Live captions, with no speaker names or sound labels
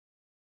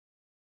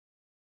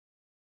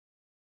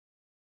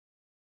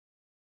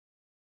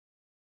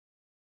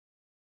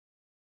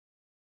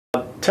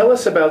Tell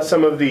us about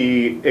some of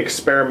the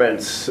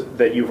experiments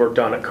that you've worked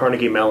on at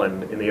Carnegie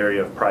Mellon in the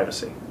area of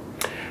privacy.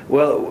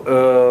 Well,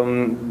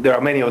 there are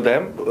many of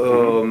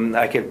them.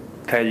 I can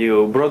tell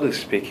you, broadly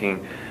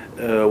speaking,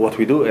 what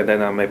we do, and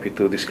then I'm happy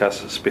to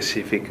discuss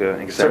specific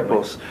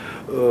examples.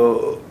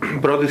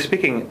 Broadly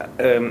speaking,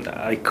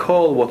 I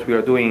call what we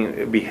are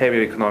doing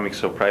behavior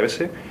economics of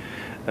privacy.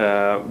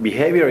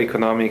 Behavior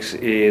economics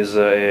is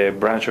a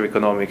branch of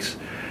economics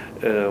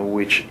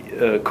which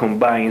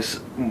combines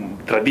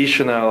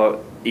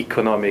traditional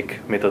economic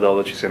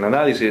methodologies and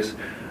analysis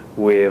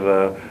with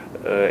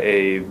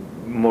a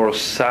more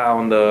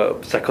sound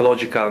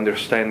psychological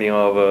understanding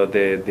of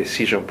the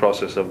decision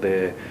process of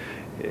the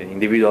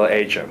individual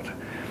agent,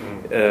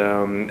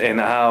 and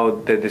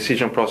how the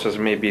decision process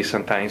may be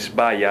sometimes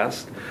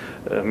biased,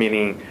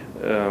 meaning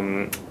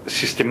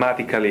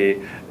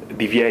systematically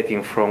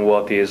deviating from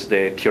what is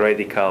the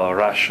theoretical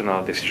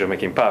rational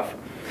decision-making path.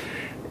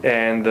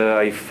 And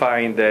I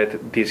find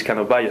that these kind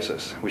of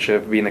biases, which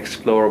have been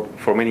explored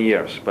for many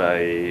years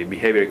by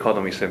behavior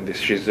economists and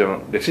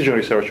decision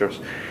researchers,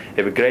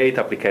 have a great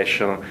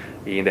application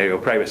in the area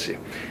of privacy,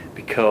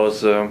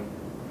 because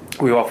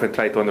we often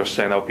try to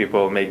understand how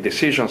people make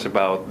decisions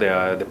about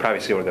the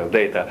privacy of their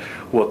data,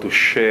 what to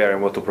share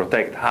and what to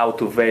protect, how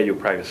to value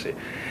privacy.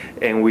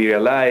 And we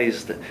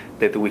realized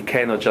that we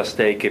cannot just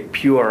take a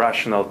pure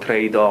rational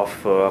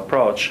trade-off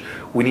approach.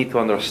 We need to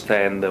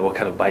understand what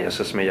kind of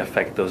biases may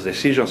affect those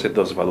decisions and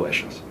those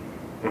evaluations.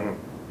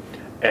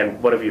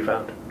 And what have you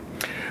found?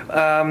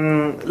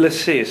 Let's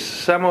see.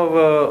 Some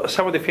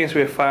of the things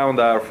we have found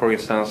are, for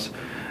instance,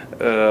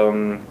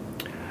 the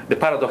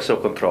paradox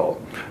of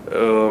control.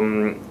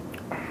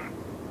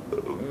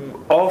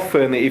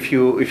 Often, if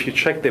you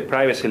check the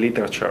privacy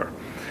literature,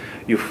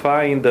 you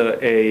find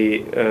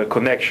a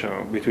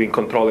connection between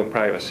control and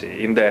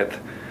privacy, in that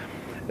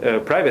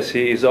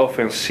privacy is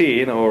often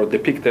seen or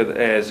depicted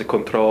as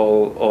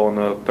control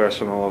on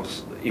personal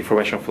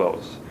information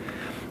flows.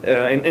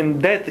 And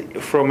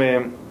that, from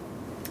a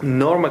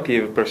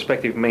normative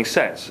perspective, makes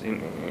sense,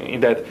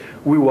 in that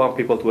we want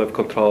people to have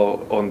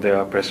control on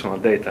their personal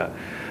data.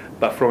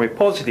 But from a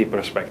positive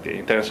perspective,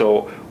 in terms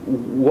of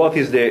what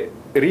is the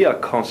real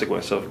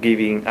consequence of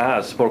giving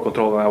us more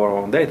control on our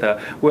own data,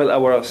 well,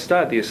 our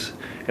studies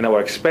and our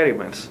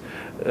experiments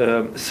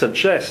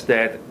suggest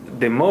that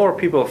the more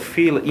people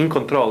feel in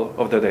control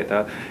of the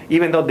data,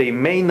 even though they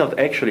may not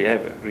actually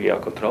have real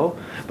control,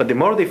 but the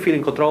more they feel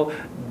in control,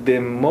 the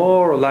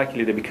more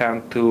likely they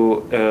become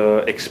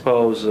to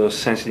expose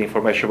sensitive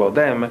information about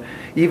them,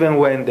 even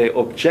when the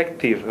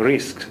objective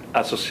risks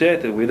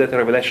associated with data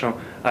revelation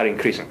are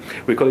increasing.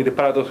 We call it the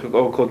paradox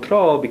of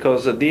control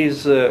because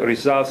these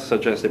results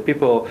suggest that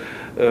people,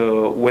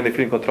 when they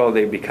feel in control,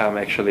 they become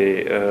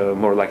actually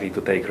more likely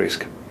to take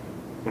risk.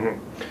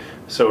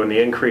 So in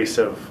the increase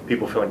of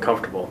people feeling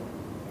comfortable?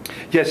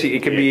 Yes,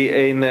 it can be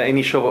an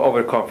issue of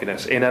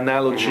overconfidence. An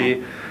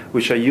analogy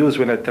which I use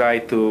when I try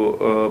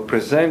to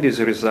present these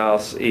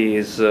results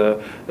is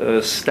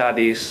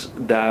studies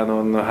done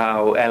on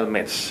how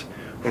helmets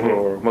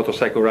for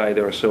motorcycle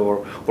riders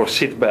or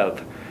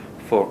seatbelt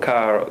for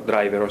car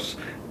drivers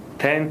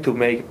tend to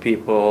make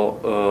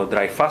people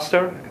drive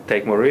faster,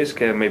 take more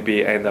risk, and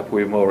maybe end up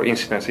with more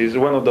incidents. It's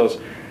one of those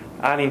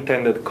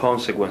unintended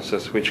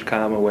consequences which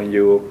come when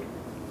you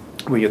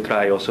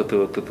try also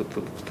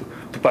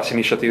to pass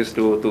initiatives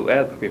to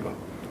help people.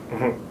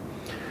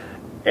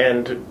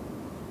 And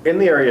in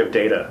the area of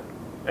data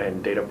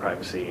and data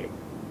privacy,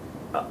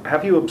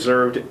 have you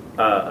observed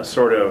a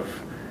sort of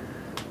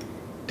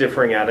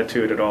differing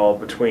attitude at all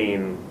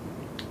between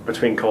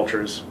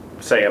cultures,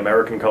 say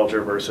American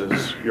culture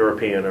versus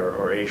European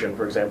or Asian,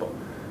 for example?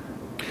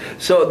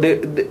 So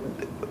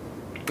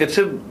it's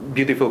a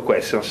beautiful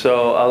question.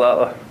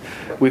 So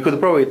we could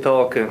probably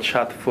talk and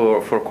chat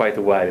for quite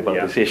a while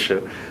about this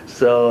issue.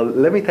 So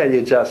let me tell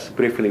you just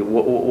briefly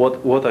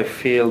what I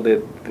feel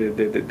that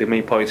the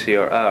main points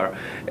here are,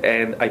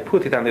 and I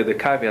put it under the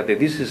caveat that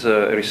this is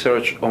a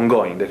research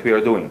ongoing that we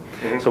are doing.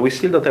 So we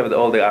still don't have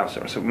all the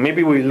answers.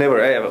 Maybe we'll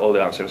never have all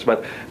the answers,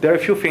 but there are a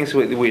few things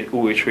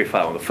which we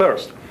found.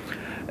 First,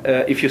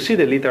 if you see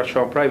the literature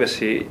on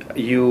privacy,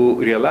 you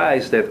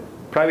realize that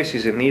privacy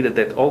is a need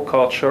that all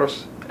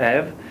cultures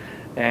have,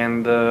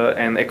 and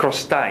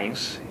across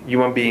times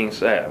human beings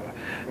have.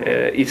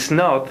 It's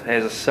not,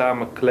 as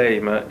some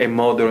claim, a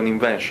modern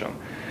invention.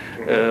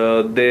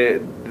 There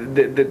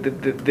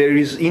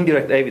is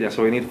indirect evidence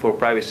of a need for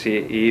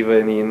privacy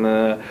even in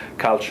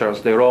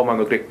cultures, the Roman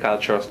or Greek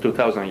cultures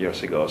 2,000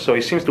 years ago. So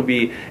it seems to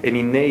be an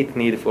innate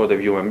need for the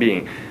human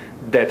being.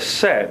 That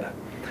said,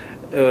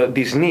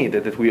 this need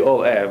that we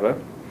all have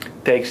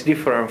takes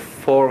different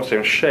forms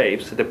and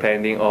shapes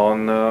depending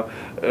on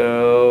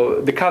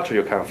the culture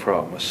you come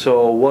from.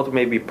 So what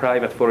may be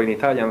private for an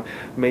Italian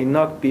may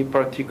not be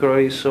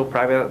particularly so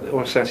private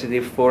or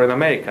sensitive for an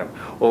American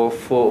or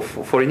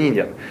for an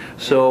Indian.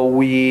 So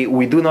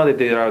we do know that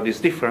there are these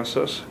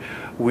differences.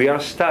 we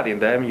are studying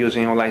them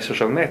using online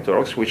social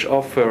networks, which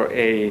offer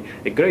a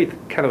great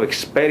kind of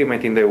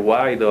experiment in the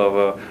wide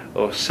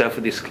of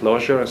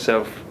self-disclosure and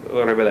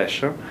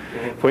self-revelation.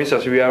 For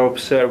instance, we are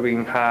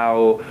observing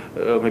how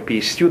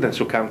maybe students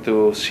who come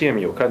to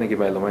CMU, Carnegie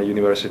Mellon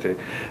University,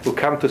 who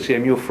come to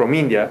CMU from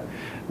India,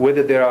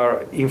 whether there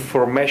are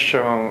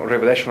information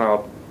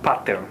revelational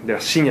pattern, their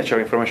signature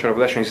information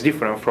revelation is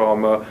different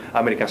from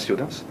American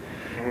students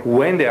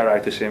when they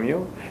arrive to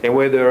CMU, and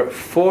whether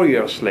 4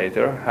 years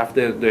later,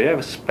 after they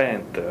have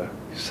spent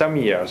some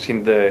years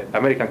in the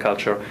American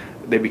culture,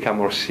 they become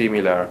more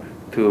similar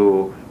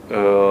to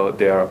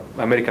their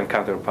American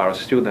counterpart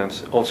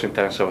students, also in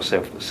terms of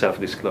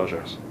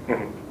self-disclosures.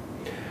 I'd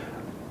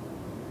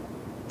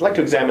like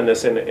to examine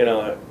this in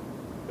a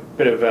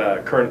bit of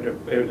the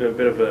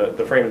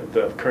frame of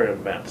the current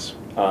events.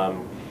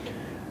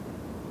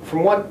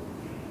 From what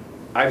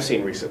I've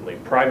seen recently,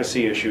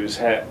 privacy issues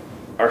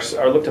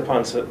are looked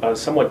upon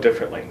somewhat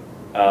differently.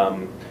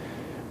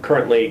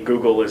 Currently,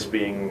 Google has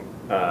been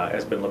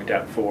looked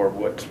at for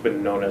what's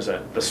been known as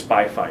the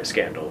Spy-Fi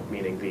scandal,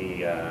 meaning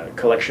the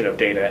collection of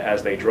data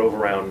as they drove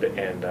around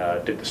and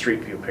did the Street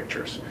View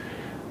pictures.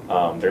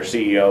 Their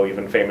CEO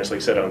even famously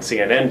said on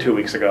CNN 2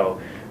 weeks ago,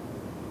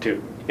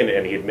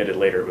 and he admitted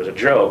later it was a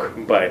joke,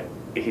 but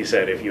he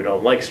said, if you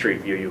don't like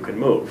Street View, you can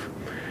move.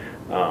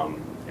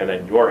 And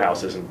then your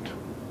house isn't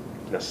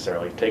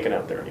necessarily taken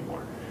out there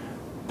anymore.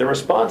 The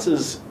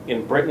responses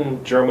in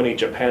Britain, Germany,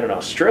 Japan, and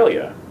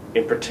Australia,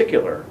 in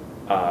particular,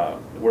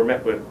 were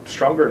met with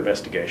stronger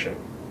investigation,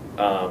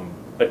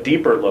 a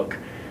deeper look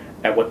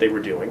at what they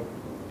were doing,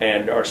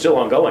 and are still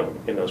ongoing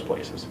in those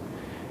places.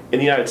 In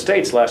the United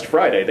States, last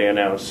Friday,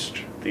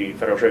 the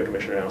Federal Trade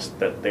Commission announced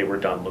that they were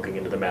done looking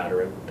into the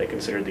matter and they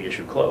considered the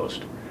issue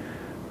closed.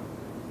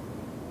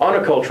 On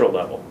a cultural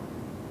level,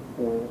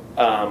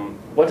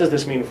 what does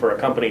this mean for a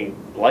company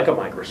like a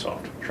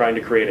Microsoft trying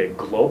to create a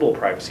global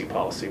privacy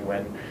policy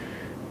when,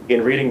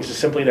 in reading just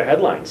simply the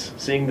headlines,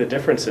 seeing the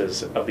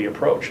differences of the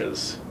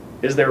approaches,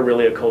 is there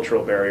really a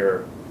cultural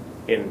barrier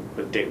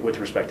with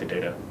respect to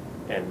data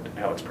and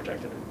how it's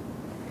protected?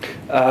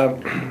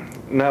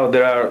 Now,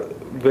 there are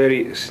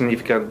very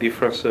significant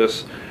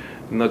differences,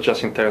 not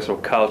just in terms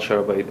of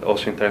culture, but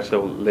also in terms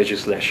of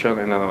legislation,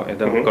 and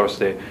then of course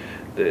the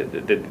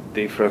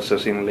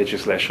differences in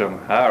legislation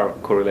are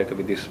correlated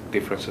with these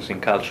differences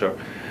in culture.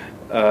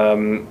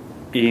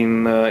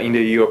 In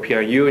the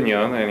European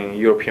Union and in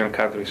European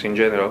countries in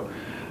general,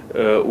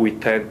 we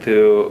tend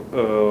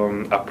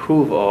to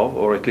approve of,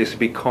 or at least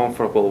be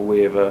comfortable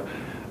with,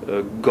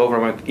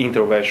 government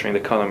intervention in the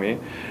economy,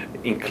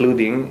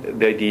 including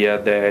the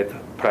idea that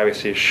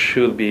privacy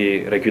should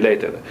be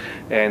regulated.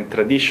 And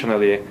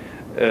traditionally,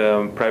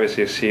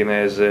 privacy is seen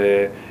as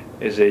a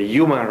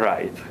human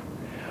right,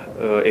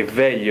 a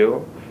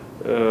value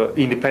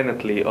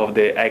independently of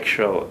the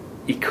actual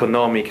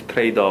economic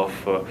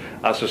trade-off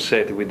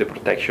associated with the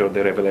protection of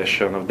the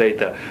revelation of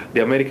data.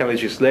 The American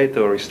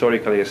legislator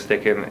historically has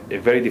taken a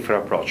very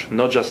different approach,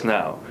 not just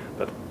now,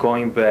 but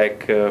going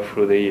back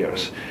through the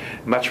years,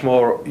 much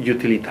more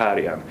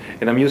utilitarian.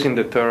 And I'm using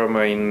the term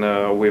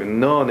with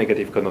no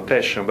negative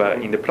connotation,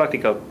 but in the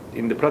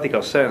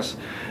practical sense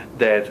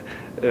that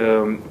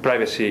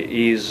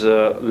privacy is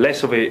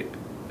less of a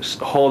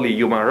wholly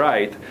human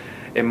right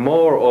and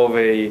more of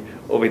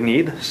a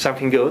need,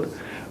 something good,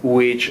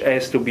 which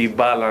has to be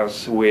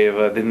balanced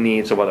with the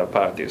needs of other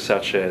parties,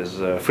 such as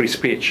free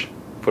speech,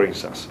 for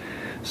instance.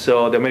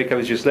 So the American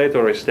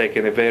legislator has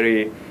taken a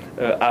very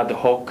ad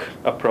hoc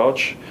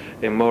approach,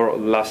 a more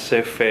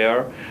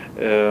laissez-faire.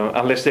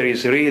 Unless there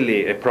is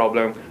really a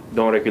problem,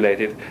 don't regulate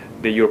it.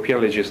 The European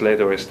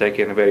legislator has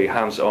taken a very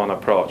hands-on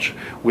approach.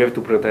 We have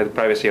to protect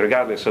privacy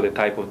regardless of the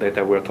type of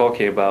data we're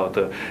talking about,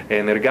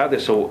 and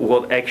regardless of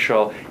what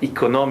actual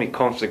economic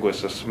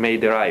consequences may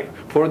derive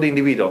for the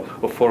individual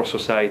or for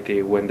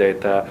society when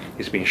data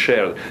is being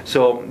shared.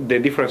 So the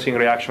difference in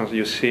reactions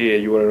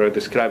you were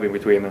describing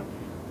between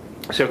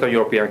certain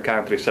European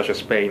countries, such as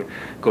Spain,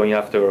 going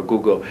after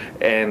Google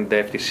and the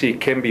FTC,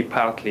 can be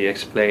partly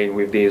explained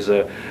with this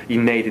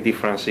innate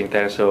difference in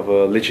terms of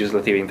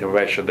legislative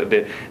intervention.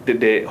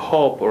 The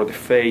hope or the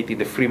faith in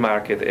the free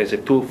market as a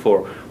tool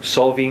for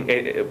solving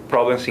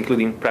problems,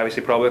 including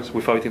privacy problems,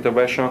 without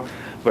intervention,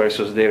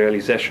 versus the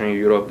realization in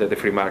Europe that the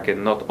free market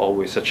not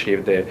always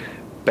achieve the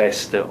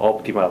best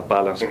optimal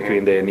balance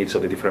between the needs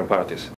of the different parties.